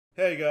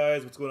Hey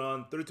guys, what's going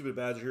on? 32-bit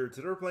Badger here.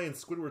 Today we're playing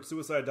Squidwards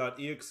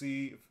Suicide.Exe.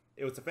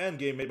 It was a fan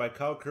game made by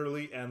Kyle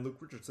Curley and Luke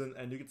Richardson,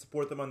 and you can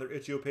support them on their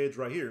itch.io page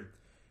right here.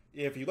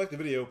 If you liked the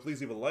video, please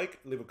leave a like,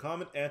 leave a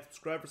comment, and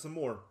subscribe for some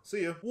more.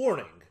 See ya!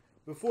 Warning!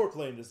 Before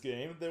playing this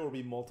game, there will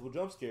be multiple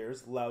jump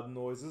scares, loud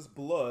noises,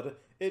 blood,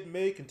 it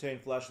may contain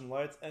flashing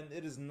lights, and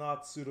it is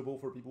not suitable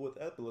for people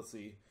with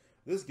epilepsy.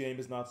 This game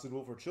is not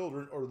suitable for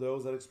children or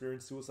those that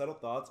experience suicidal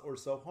thoughts or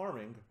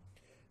self-harming.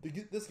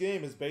 This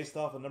game is based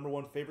off a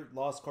 #1 favorite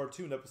lost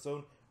cartoon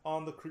episode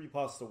on the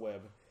Creepypasta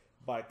web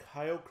by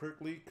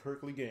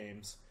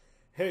Kirelygames.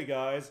 Hey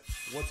guys,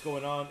 what's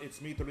going on? It's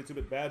me,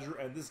 32-bit Badger,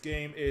 and this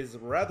game is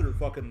rather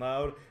fucking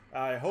loud.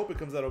 I hope it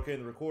comes out okay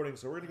in the recording,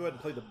 so we're gonna go ahead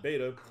and play the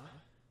beta.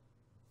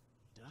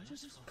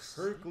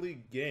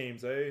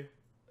 Kirelygames, eh?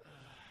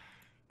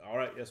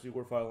 Alright, yes, we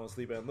were falling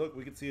asleep, and look,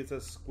 we can see it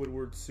says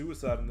Squidward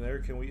Suicide in there.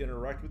 Can we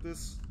interact with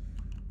this?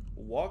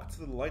 Walk to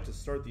the light to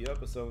start the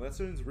episode. That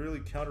seems really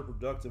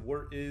counterproductive.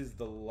 Where is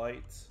the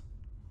light?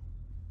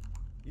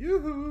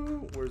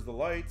 Yoo-hoo! Where's the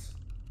light?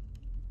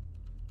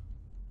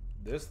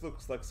 This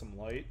looks like some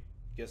light.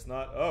 Guess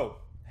not. Oh,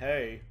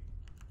 hey.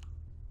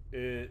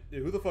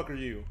 Who the fuck are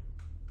you?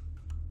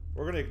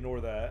 We're gonna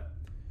ignore that.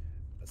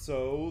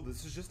 So,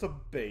 this is just a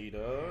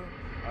beta.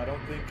 I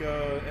don't think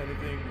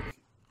anything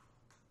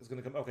is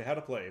gonna come. Okay, how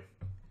to play.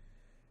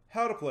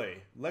 How to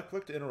play. Left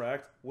click to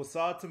interact.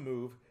 WASD to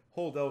move.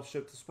 Hold L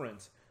shift to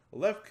sprint.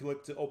 Left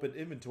click to open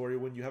inventory.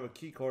 When you have a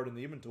key card in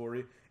the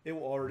inventory, it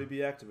will already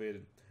be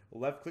activated.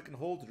 Left click and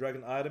hold to drag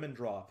an item and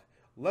drop.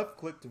 Left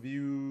click to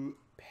view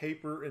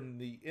paper in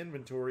the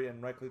inventory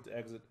and right click to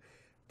exit.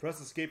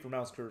 Press escape for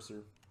mouse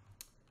cursor.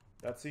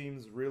 That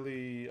seems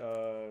really,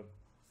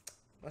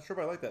 not sure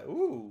if I like that.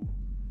 Ooh.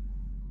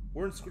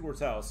 We're in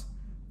Squidward's house.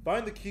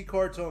 Find the key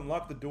card to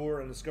unlock the door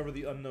and discover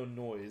the unknown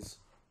noise.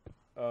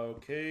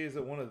 Okay, is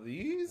it one of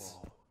these?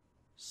 Whoa.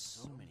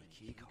 So many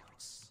key cards.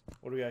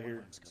 What do we got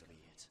here? Gonna be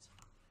it.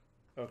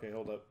 Okay,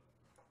 hold up.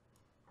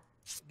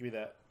 Give me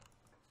that.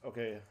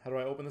 Okay, how do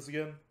I open this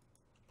again?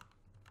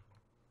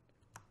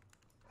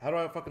 How do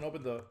I fucking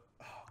open the...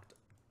 Oh,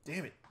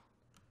 damn it.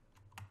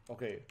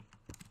 Okay.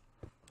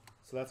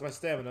 So that's my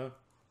stamina.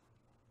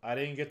 I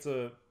didn't get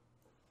to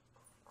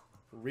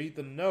read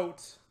the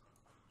note.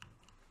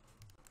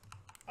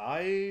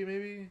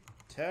 Maybe?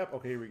 Tap?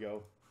 Okay, here we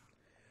go.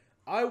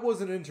 I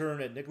was an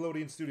intern at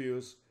Nickelodeon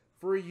Studios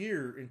for a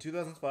year in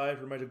 2005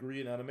 for my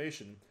degree in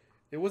animation.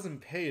 It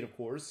wasn't paid, of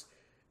course.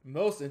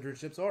 Most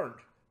internships aren't.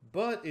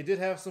 But it did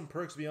have some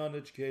perks beyond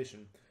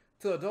education.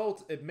 To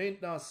adults, it may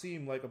not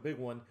seem like a big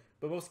one,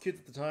 but most kids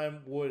at the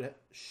time would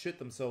shit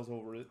themselves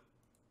over it.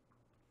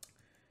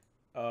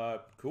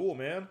 Cool,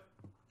 man.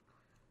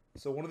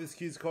 So one of these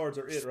keys cards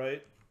are it,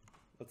 right?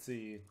 Let's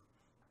see.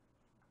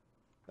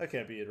 That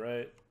can't be it,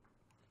 right?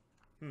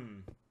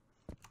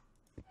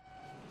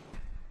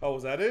 Oh,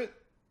 was that it?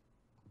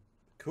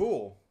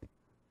 Cool.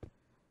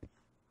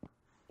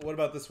 What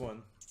about this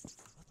one?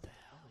 What the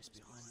hell is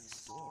behind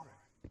this door?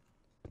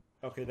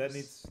 Okay, that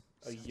needs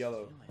a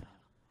yellow.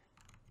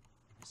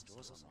 This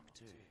door's unlocked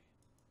too.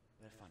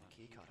 Better find a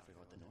key card if we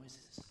got the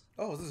noises.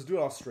 Oh, is this dude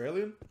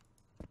Australian?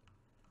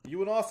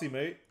 You an Aussie,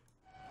 mate.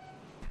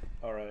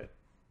 Alright.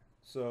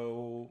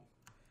 So...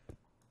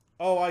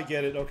 Oh, I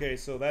get it. Okay,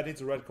 so that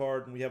needs a red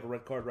card, and we have a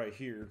red card right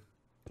here.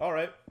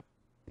 Alright.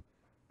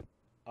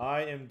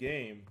 I am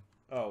game.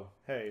 Oh,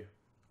 hey.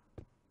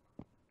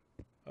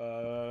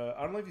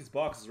 I don't like these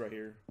boxes right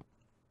here.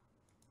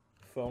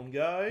 Phone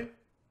guy?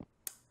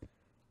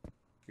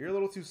 You're a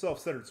little too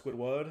self-centered,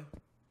 Squidward.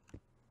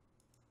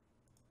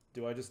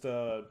 Do I just,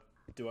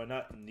 do I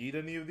not need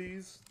any of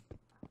these?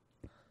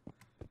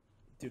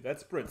 Dude,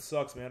 that sprint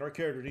sucks, man. Our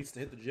character needs to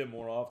hit the gym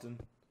more often.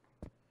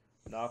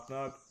 Knock,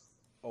 knock.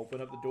 Open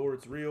up the door,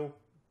 it's real.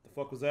 The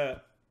fuck was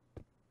that?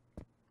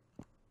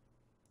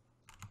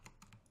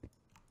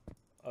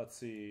 Let's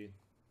see.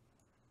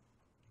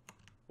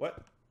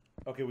 What?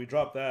 Okay, we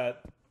dropped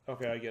that.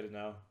 Okay, I get it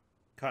now.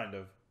 Kind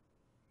of.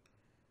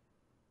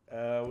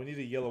 We need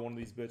a yellow one of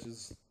these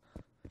bitches.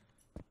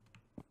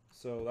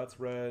 So that's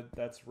red,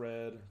 that's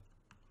red.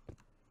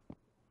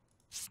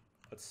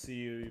 Let's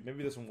see,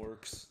 maybe this one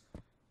works.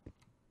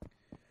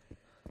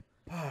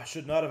 I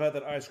should not have had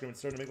that ice cream. It's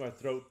starting to make my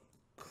throat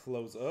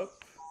close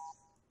up.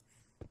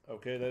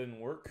 Okay, that didn't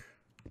work.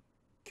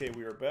 Okay,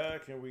 we are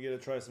back, and we gotta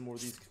try some more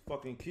of these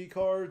fucking key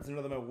cards. None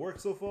of them have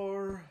worked so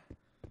far.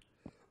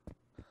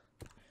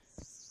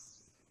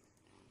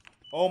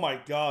 Oh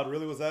my god,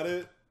 really? Was that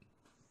it?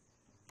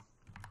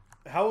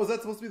 How was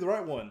that supposed to be the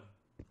right one?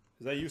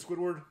 Is that you,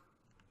 Squidward?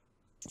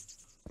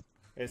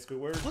 Hey,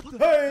 Squidward.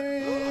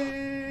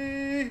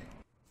 Hey!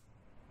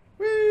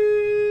 Whee!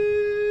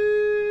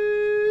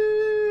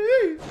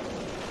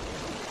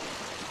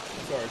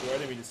 Sorry, dude, I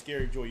didn't mean to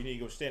scare you, Joy. You need to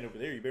go stand over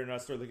there. You better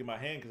not start licking my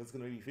hand, because that's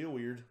going to make me feel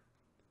weird.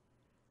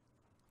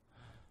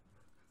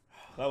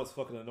 That was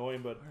fucking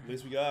annoying, but at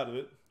least we got out of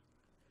it.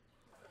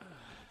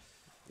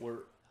 We're...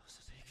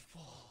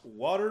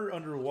 Water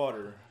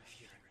underwater.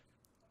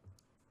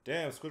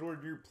 Damn,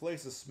 Squidward, your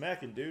place is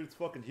smacking, dude. It's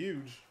fucking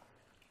huge.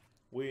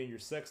 We in your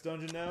sex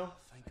dungeon now?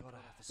 Thank God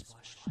I have this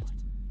flashlight.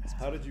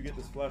 How did you get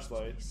this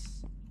flashlight?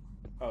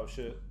 Oh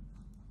shit.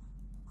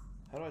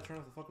 How do I turn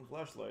off the fucking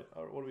flashlight?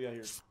 Alright, what do we got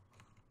here?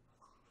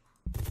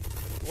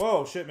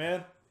 Whoa, shit,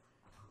 man.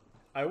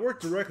 I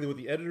worked directly with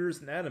the editors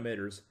and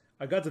animators.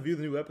 I got to view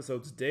the new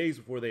episodes days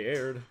before they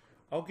aired.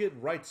 I'll get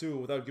right to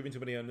it without giving too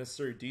many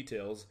unnecessary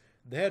details.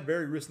 They had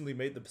very recently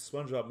made the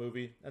SpongeBob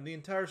movie, and the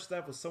entire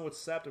staff was somewhat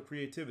sapped of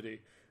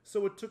creativity,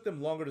 so it took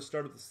them longer to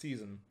start up the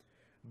season.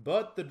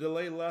 But the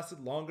delay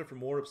lasted longer for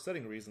more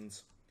upsetting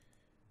reasons.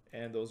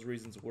 And those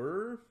reasons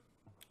were...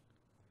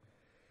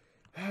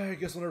 I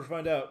guess we'll never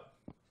find out.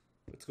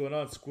 What's going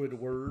on,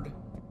 Squidward?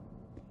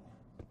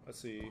 Let's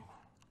see.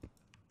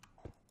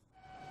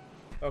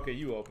 Okay,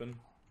 you open.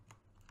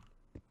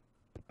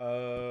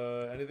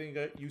 Anything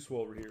got useful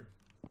over here?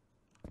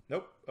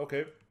 Nope.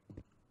 Okay.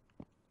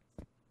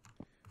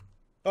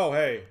 Oh,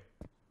 hey.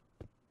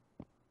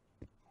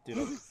 Dude,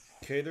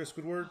 okay there,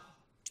 Squidward?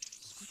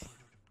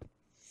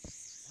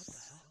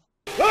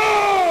 What the hell?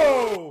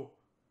 Oh!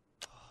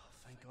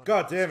 Thank God.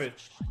 God damn it.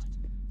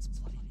 It's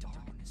bloody dark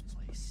in this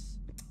place.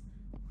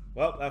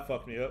 Well, that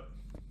fucked me up.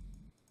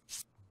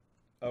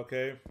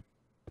 Okay.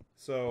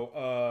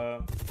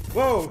 So,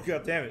 whoa!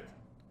 God damn it.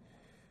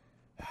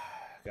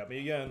 Got me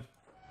again.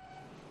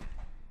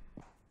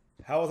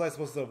 How was I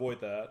supposed to avoid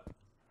that?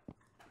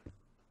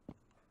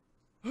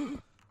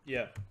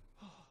 Yeah.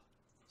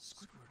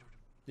 Squidward.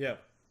 Yeah.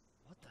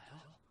 What the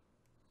hell?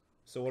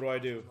 So what do I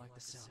do? I like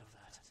the sound of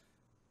that.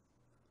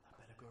 I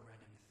better go around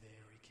him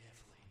very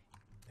carefully.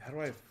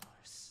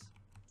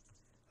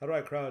 How do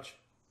I crouch?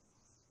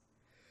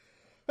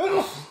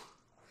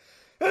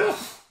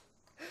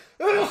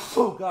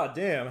 Oh, god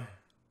damn.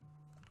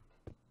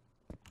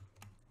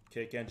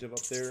 Okay, can't jump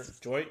up there.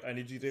 Joy, I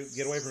need you to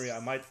get away from me. I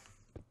might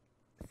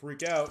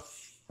freak out.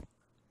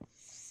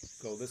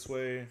 Go this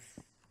way.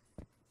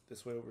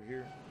 This way over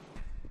here.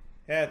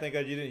 Hey, thank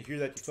God you didn't hear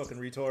that, you fucking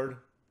retard.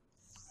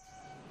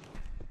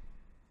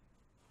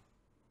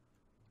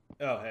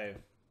 Oh, hey.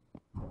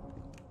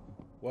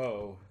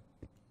 Whoa.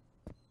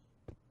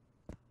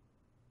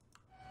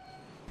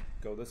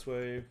 Go this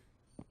way.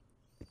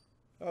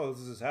 Oh,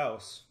 this is his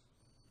house.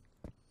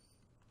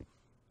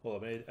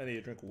 Hold up, I need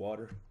a drink of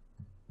water.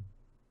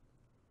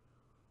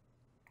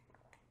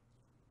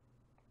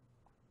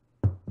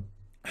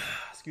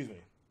 Excuse me.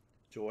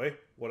 Joy,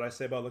 what did I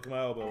say about looking at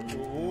my elbow?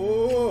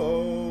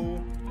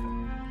 Whoa!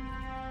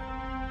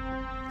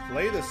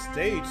 Play the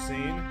stage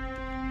scene.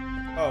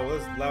 Oh,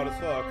 this is loud as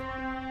fuck.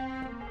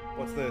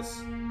 What's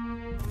this?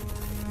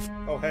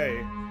 Oh,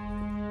 hey.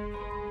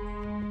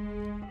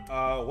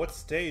 What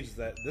stage is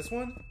that? This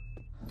one?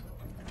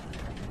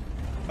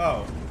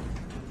 Oh.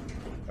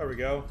 There we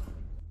go.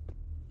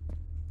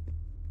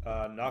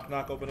 Knock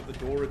knock, open up the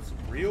door, it's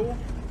real?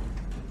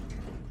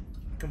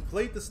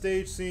 Complete the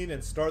stage scene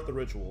and start the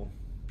ritual.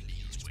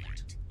 Please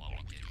wait while I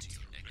get to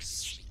your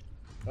next.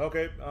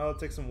 Okay, I'll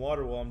take some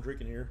water while I'm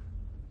drinking here.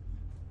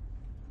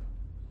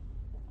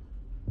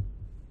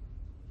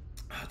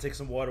 I'll take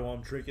some water while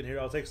I'm drinking here.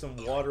 I'll take some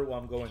water while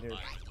I'm going here. By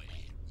the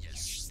way,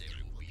 yes, there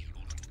will be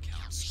multiple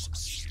counts of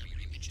scary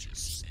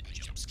images and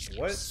jump scares.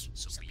 What?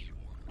 So be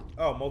warned.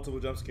 Oh, multiple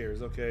jump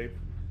scares, okay.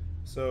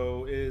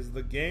 So, is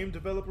the game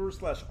developer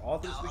slash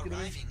author Now speaking to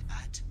me? arriving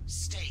at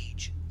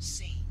stage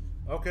scene.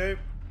 Okay,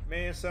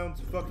 man, sounds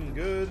fucking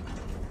good.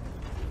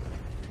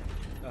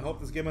 I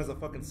hope this game has a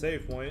fucking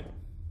save point.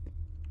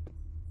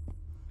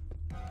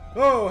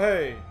 Oh,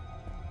 hey!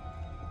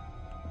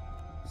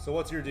 So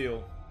what's your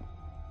deal?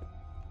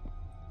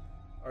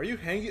 Are you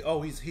hanging?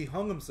 Oh, he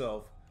hung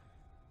himself.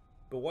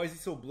 But why is he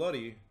so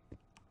bloody?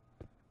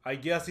 I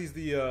guess he's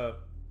the,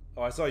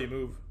 Oh, I saw you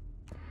move.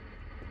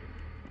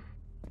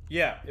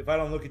 Yeah, if I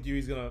don't look at you,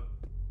 he's gonna...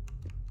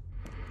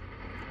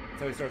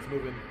 That's how he starts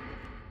moving.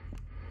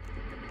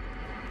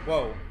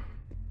 Whoa.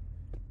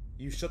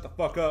 You shut the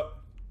fuck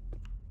up.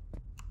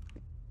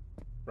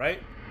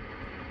 Right?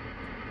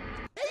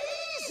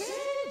 Ladies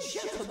and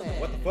gentlemen,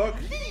 What the fuck?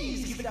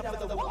 please keep it up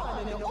with the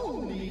one and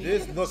only.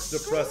 This looks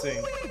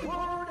depressing.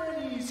 Squidward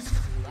and his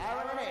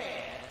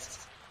clarinet.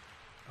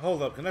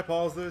 Hold up, can I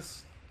pause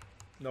this?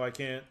 No, I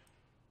can't.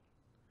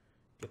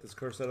 Get this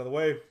curse out of the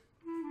way.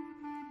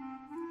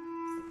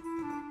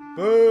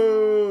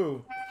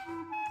 Boo!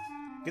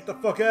 Get the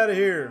fuck out of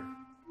here,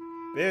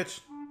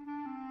 bitch.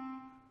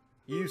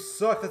 You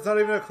suck, that's not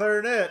even a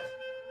clarinet.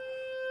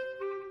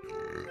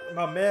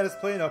 My man is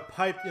playing a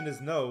pipe in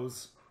his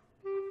nose.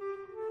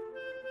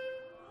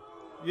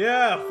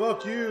 Yeah,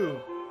 fuck you.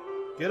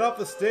 Get off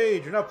the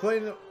stage, you're not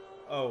playing...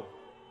 Oh.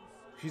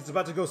 She's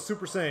about to go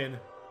Super Saiyan.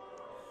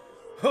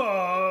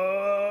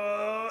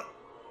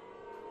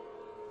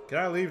 Can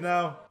I leave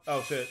now?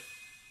 Oh, shit.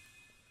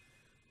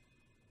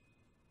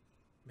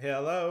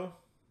 Hello?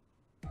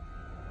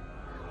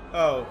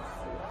 Oh.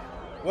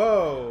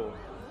 Whoa.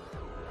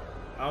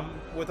 I'm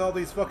with all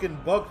these fucking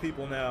bug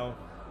people now.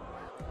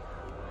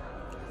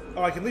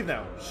 Oh, I can leave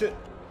now. Shit.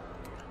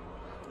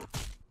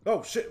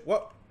 Oh, shit.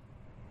 What?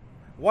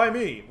 Why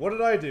me? What did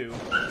I do?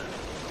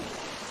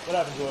 What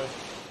happened, Joy?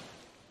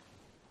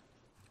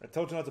 I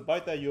told you not to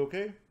bite that, you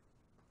okay?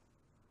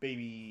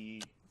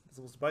 Baby. I'm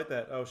supposed to bite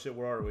that. Oh shit,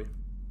 where are we?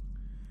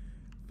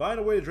 Find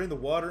a way to drain the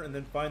water and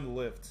then find the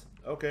lift.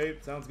 Okay,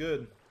 sounds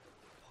good. What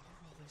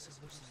are all these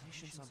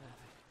hallucinations I'm having?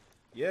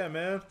 Yeah,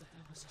 man. What the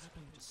hell is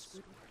happening to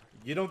Squidward?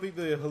 You don't think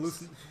the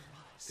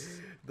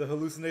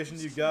hallucination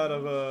you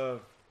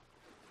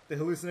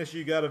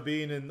got of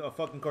being in a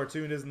fucking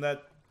cartoon isn't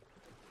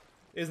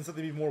something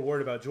to be more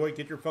worried about? Joy,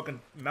 get your fucking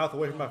mouth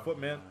away from my foot,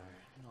 man.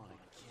 Not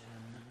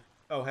again.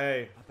 Oh,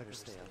 hey. I better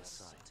stay out of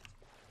sight.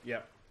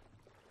 Yeah.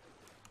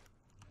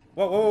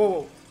 Whoa, whoa, whoa,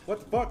 whoa. What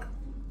the fuck?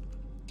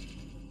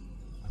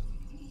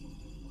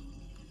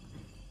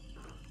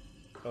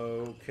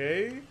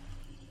 Okay.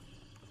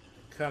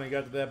 Kinda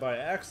got to that by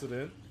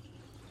accident.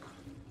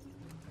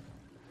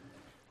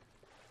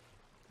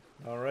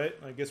 Alright,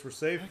 I guess we're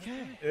safe.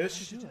 Okay,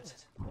 Ish. do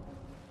it.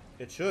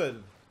 It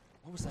should.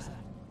 What was that?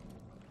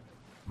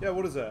 Yeah,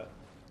 what is that?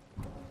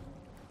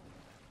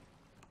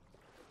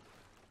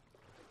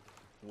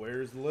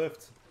 Where's the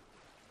lift?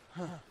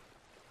 Huh.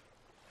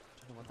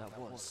 Don't know what that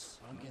was.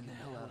 I'm getting the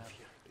hell out of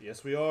here.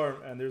 Yes, we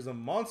are. And there's a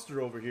monster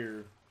over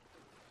here.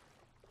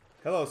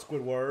 Hello,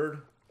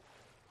 Squidward.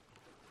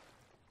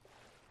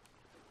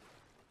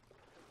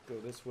 Go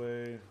this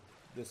way.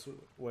 This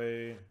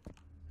way.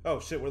 Oh,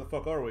 shit, where the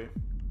fuck are we?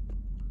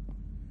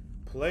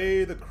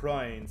 Play the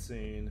crying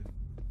scene.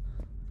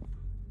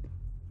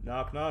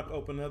 Knock, knock.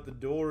 Open up the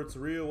door. It's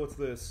real. What's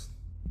this?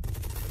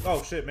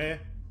 Oh, shit, man.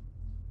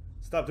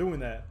 Stop doing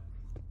that.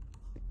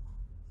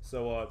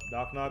 So,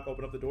 knock, knock.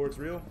 Open up the door. It's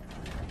real.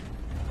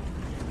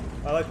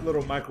 I like the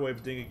little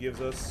microwave ding it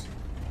gives us.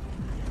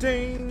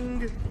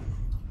 Ding!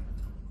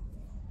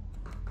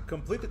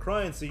 Complete the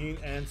crying scene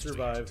and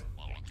survive.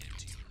 While I get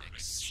to your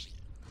next sleep.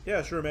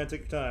 Yeah, sure, man.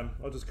 Take your time.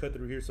 I'll just cut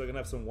through here so I can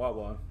have some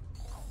Wawa.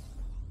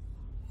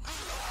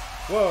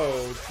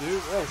 Whoa,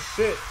 dude. Oh,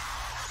 shit.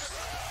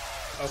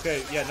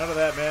 Okay, yeah, none of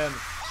that, man.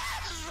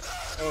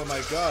 Oh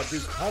my god,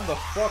 dude, calm the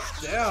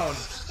fuck down.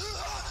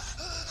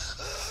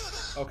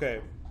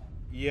 Okay.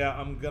 Yeah,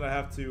 I'm gonna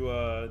have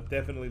to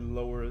definitely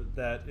lower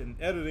that in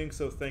editing,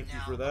 so thank you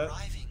for that.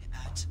 Arriving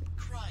at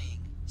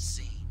crying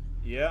scene.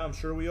 Yeah, I'm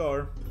sure we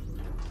are.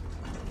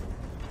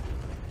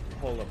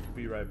 Hold up,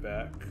 be right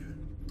back.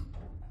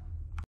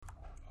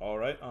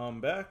 Alright,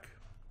 I'm back.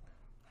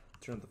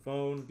 Turn the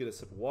phone, get a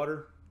sip of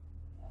water.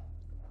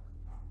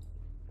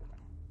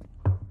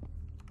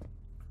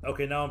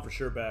 Okay, now I'm for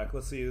sure back.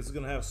 Let's see, this is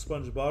gonna have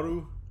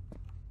SpongeBob.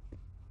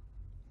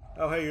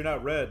 Oh, hey, you're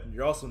not red.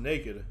 You're also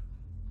naked.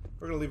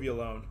 We're gonna leave you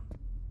alone.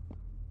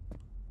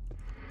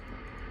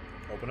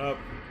 Open up.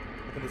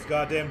 Open this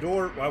goddamn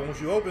door. Why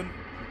won't you open?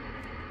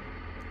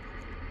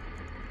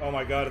 Oh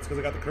my god, it's because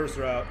I got the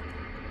cursor out.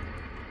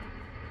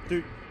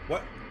 Dude,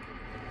 what?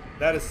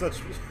 That is such...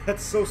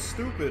 That's so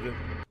stupid.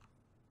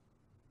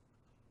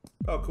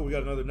 Oh, cool, we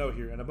got another note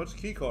here. And a bunch of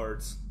key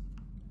cards.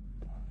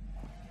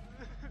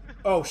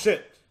 Oh,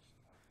 shit.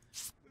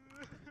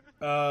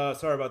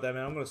 Sorry about that,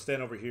 man. I'm gonna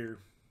stand over here.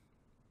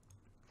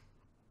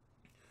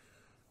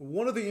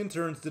 One of the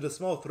interns did a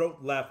small throat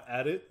laugh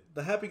at it.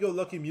 The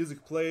happy-go-lucky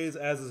music plays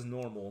as is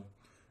normal.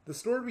 The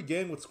story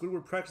began with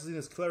Squidward practicing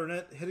his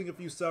clarinet, hitting a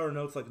few sour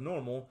notes like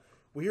normal.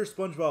 We hear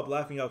SpongeBob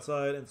laughing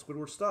outside, and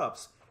Squidward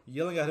stops,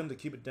 yelling at him to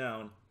keep it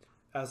down,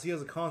 as he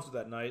has a concert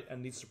that night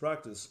and needs to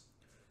practice.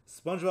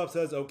 SpongeBob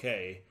says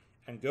okay,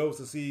 and goes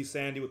to see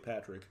Sandy with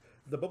Patrick.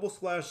 The bubble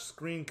splash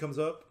screen comes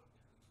up,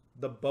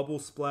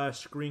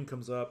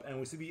 and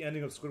we see the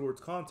ending of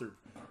Squidward's concert.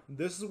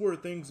 This is where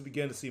things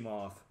begin to seem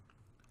off.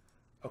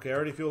 Okay, I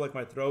already feel like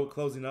my throat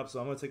closing up, so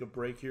I'm going to take a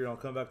break here, and I'll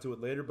come back to it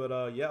later,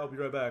 but yeah, I'll be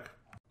right back.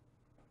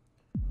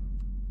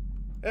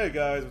 Hey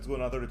guys, what's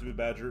going on, 32-Bit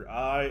Badger?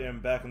 I am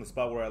back in the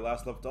spot where I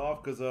last left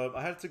off, because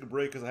I had to take a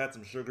break because I had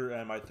some sugar,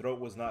 and my throat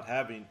was not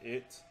having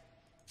it.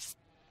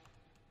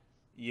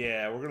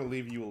 Yeah, we're going to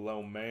leave you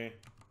alone, man.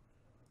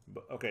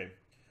 But, okay.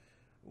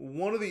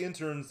 One of the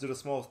interns did a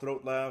small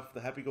throat laugh.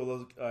 The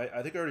happy-go-lucky...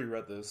 I think I already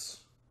read this.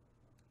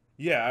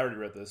 Yeah, I already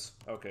read this.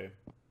 Okay.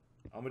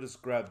 I'm gonna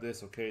just grab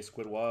this, okay,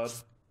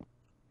 Squidward?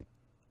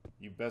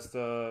 You best,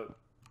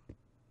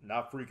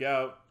 not freak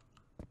out.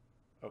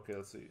 Okay,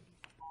 let's see.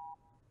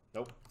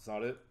 Nope, that's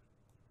not it.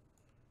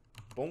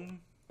 Boom.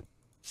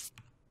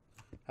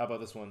 How about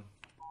this one?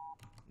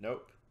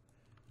 Nope.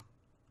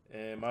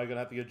 Am I gonna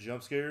have to get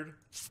jump scared?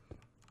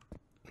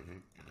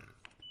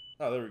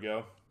 Oh, there we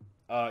go.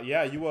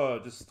 Yeah,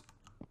 you, just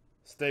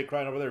stay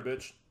crying over there,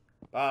 bitch.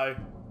 Bye.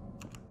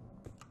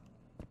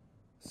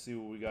 Let's see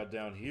what we got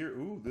down here.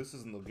 Ooh, this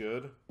doesn't look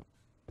good.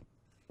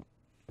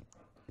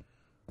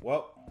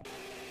 Well.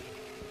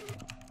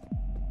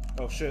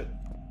 Oh, shit.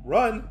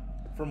 Run?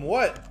 From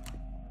what?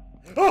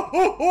 Oh,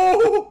 oh,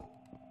 oh!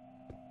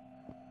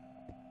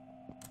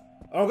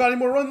 I don't got any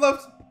more run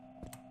left.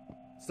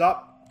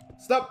 Stop.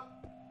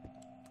 Stop.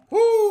 Woo!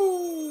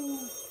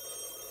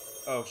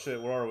 Oh,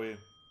 shit, where are we?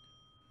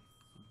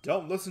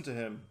 Don't listen to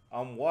him.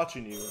 I'm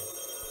watching you.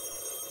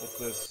 What's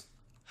this?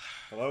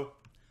 Hello?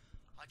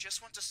 I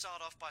just want to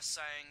start off by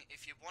saying,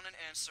 if you want an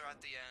answer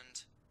at the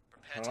end,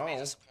 prepare to Hello? be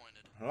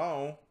disappointed.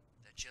 Hello?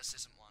 There just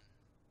isn't one.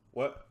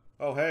 What?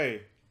 Oh,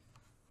 hey.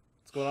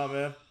 What's going on,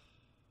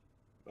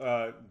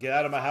 man? Get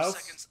out of my 5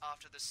 house? seconds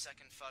after the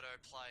second photo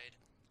played,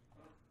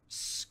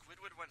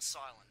 Squidward went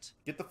silent.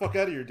 Get the fuck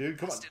out of here, dude.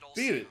 Come As on. did all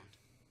Beat it. sound.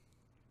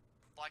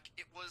 Like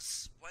it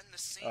was when the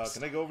scene Can I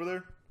started, go over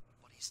there?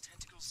 but his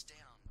tentacles down.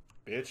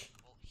 Bitch.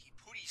 Well, he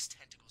put his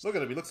tentacles Look at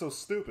down. him. He looks so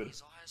stupid.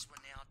 His eyes were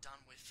now done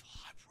with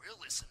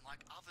hyperrealism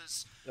like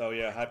others. Oh,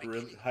 yeah. at the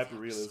beginning of the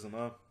Hyperrealism, episode.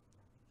 huh?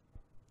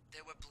 They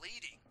were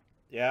bleeding.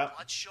 Yeah.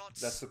 Bloodshot.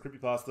 That's the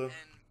creepypasta. And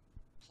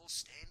Paul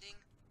standing,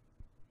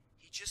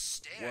 he just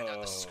stared at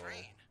Whoa. the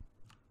screen.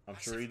 I'm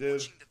as sure if he did.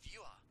 watching the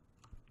viewer.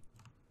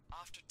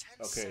 After 10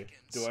 Okay.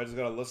 seconds, Do I just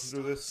gotta listen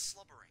through started this?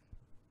 slobbering.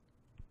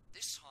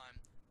 This time,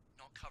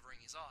 not covering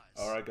his eyes.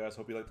 Alright, guys.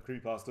 Hope you like the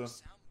creepypasta.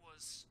 Sound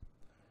was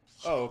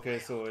Oh, okay.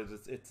 loud, So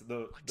it's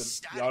the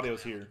static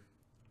audio's loud. here.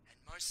 And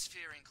most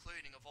fear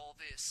including of all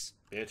this,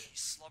 Bitch. his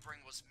slobbering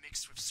was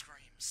mixed with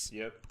screams.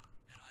 Yep.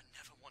 And I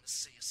never want to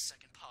see a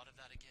second part of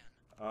that again.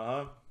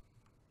 Uh-huh.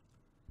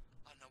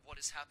 I don't know what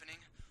is happening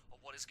or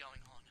what is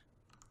going on.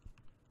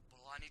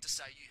 Well, I need to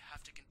say you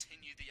have to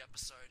continue the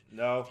episode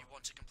No. if you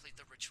want to complete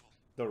the ritual.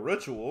 The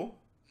ritual?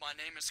 My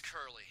name is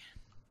Curly.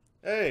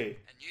 Hey.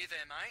 And you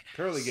there, mate?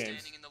 Kirelygames.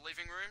 Standing in the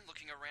living room,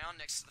 looking around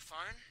next to the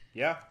phone.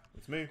 Yeah.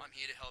 It's me. I'm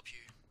here to help you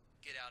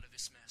get out of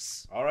this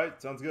mess.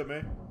 Alright. Sounds good,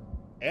 man.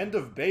 End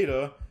of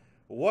beta?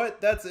 What?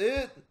 That's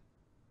it?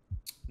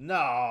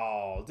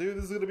 No. Dude,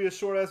 this is gonna be a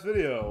short-ass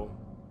video.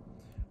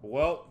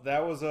 Well,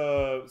 that was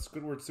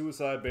Squidward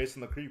Suicide based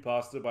on the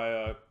creepypasta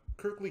by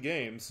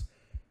Kirelygames,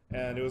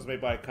 and it was made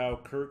by Kyle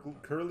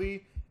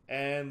Curley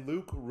and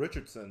Luke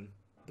Richardson.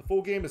 The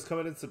full game is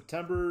coming in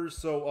September,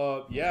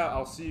 so yeah,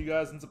 I'll see you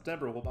guys in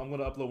September. Well, I'm going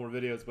to upload more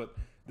videos, but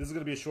this is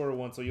going to be a shorter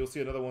one, so you'll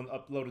see another one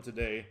uploaded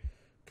today,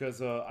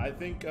 because I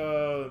think,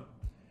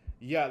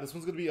 yeah, this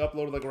one's going to be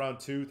uploaded like around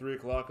 2, 3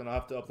 o'clock, and I'll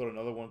have to upload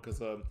another one, because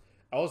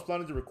I was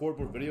planning to record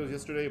more videos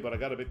yesterday, but I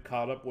got a bit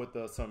caught up with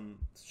some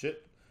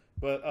shit.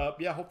 But,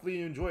 yeah, hopefully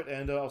you enjoyed,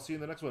 and I'll see you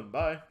in the next one.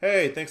 Bye.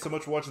 Hey, thanks so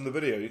much for watching the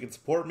video. You can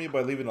support me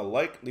by leaving a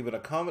like, leaving a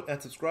comment,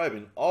 and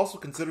subscribing. Also,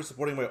 consider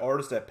supporting my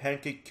artist at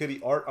Pancake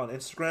Kitty Art on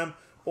Instagram,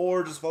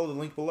 or just follow the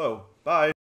link below. Bye.